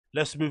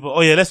Let's move on.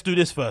 Oh yeah, let's do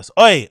this first.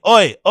 Oi,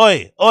 oi,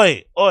 oi,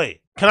 oi, oi.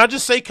 Can I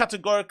just say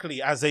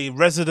categorically, as a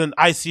resident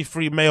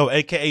IC3 male,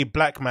 aka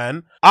black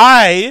man,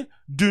 I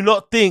do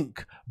not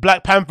think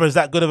Black Panther is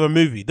that good of a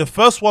movie. The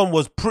first one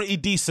was pretty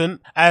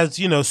decent, as,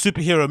 you know,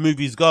 superhero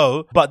movies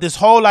go, but this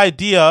whole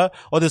idea,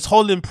 or this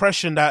whole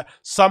impression that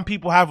some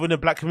people have in the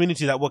black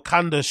community that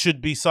Wakanda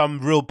should be some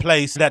real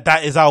place,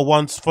 that is our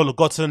once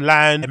forgotten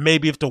land, and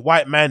maybe if the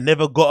white man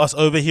never got us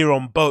over here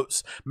on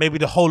boats, maybe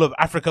the whole of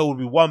Africa would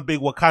be one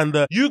big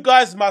Wakanda. You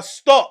guys must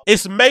stop.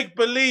 It's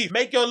make-believe.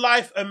 Make your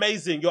life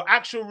amazing, your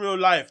actual real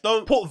life.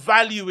 Don't put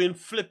value in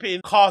flipping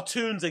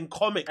cartoons and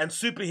comics and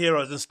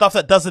superheroes and stuff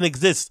that doesn't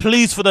exist.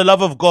 Please, for the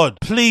love of God,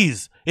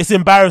 please. It's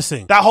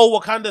embarrassing. That whole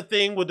Wakanda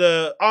thing with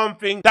the arm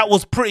thing, that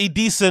was pretty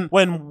decent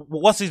when,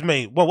 what's his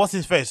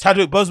face?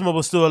 Chadwick Boseman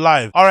was still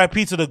alive.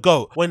 R.I.P. to the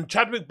GOAT. When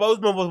Chadwick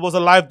Boseman was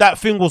alive, that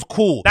thing was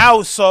cool. Now,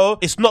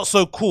 it's not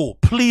so cool.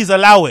 Please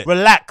allow it.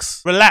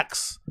 Relax.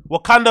 Relax.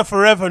 Wakanda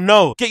forever,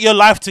 no. Get your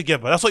life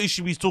together. That's what you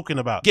should be talking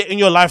about. Getting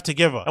your life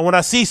together. And when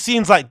I see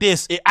scenes like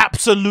this, it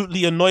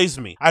absolutely annoys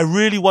me. I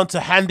really want to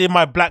hand in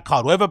my black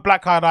card. Whatever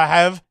black card I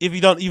have, if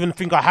you don't even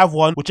think I have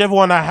one, whichever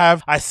one I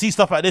have, I see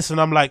stuff like this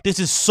and I'm like, this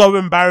is so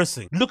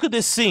embarrassing. Look at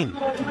this scene.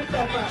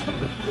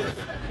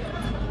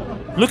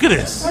 Look at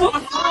this.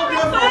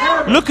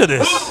 Look at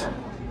this.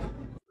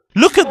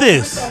 Look at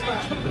this.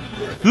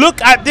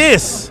 Look at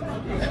this.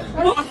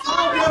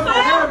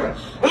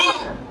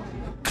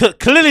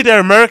 Clearly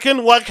they're American.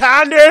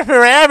 Wakanda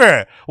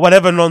forever.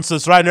 Whatever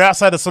nonsense, right? They're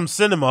outside of some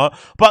cinema.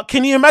 But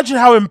can you imagine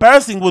how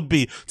embarrassing it would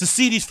be to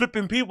see these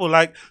flipping people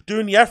like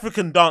doing the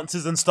African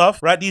dances and stuff,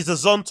 right? These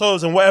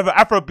Azontos and whatever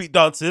Afrobeat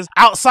dances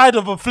outside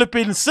of a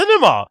flipping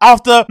cinema.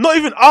 After, not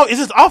even, is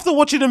this after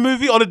watching the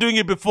movie or they're doing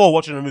it before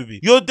watching the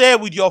movie? You're there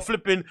with your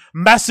flipping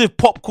massive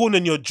popcorn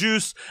and your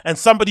juice and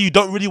somebody you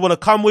don't really want to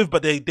come with,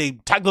 but they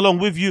tagged along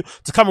with you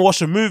to come and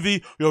watch a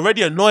movie. You're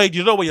already annoyed.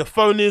 You don't know where your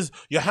phone is.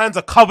 Your hands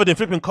are covered in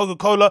flipping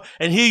Coca-Cola.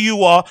 And here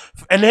you are,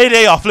 and here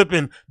they are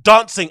flipping,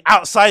 dancing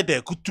outside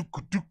there.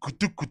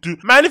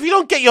 Man, if you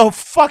don't get your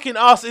fucking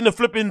ass in the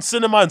flipping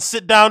cinema and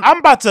sit down, I'm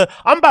about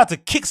to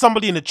kick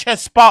somebody in the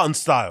chest, Spartan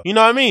style. You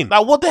know what I mean?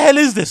 Like, what the hell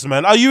is this,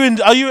 man? Are you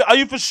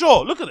for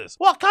sure? Look at this.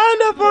 What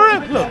kind of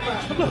forever?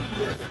 Look.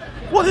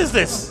 What is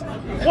this?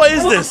 What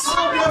is this?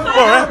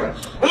 Alright.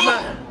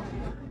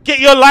 Get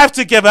your life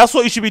together. That's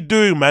what you should be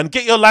doing, man.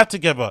 Get your life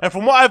together. And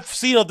from what I've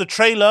seen of the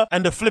trailer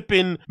and the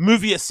flipping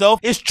movie itself,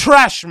 it's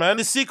trash, man.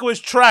 The sequel is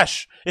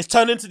trash. It's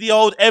turned into the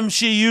old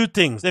MCU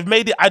things. They've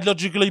made it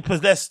ideologically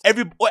possessed.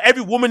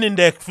 Every woman in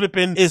there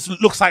flipping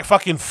looks like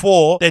fucking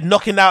Thor. They're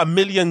knocking out 1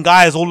 million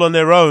guys all on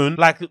their own.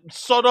 Like,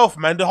 sod off,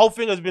 man. The whole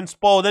thing has been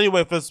spoiled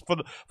anyway for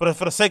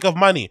the sake of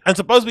money. And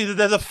supposedly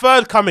there's a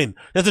third coming.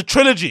 There's a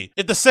trilogy.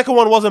 If the second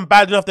one wasn't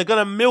bad enough, they're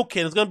gonna milk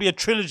it. It's gonna be a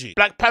trilogy.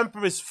 Black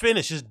Panther is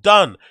finished. It's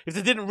done. If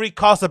they didn't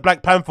recast the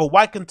Black Panther,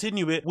 why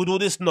continue it with all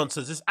this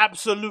nonsense? It's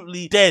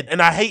absolutely dead. And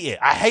I hate it.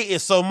 I hate it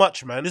so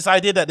much, man. This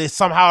idea that there's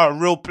somehow a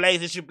real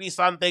place, it should be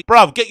something.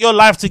 Bruv, get your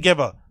life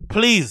together.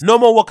 Please. No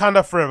more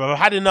Wakanda forever. I've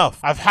had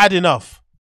enough. I've had enough.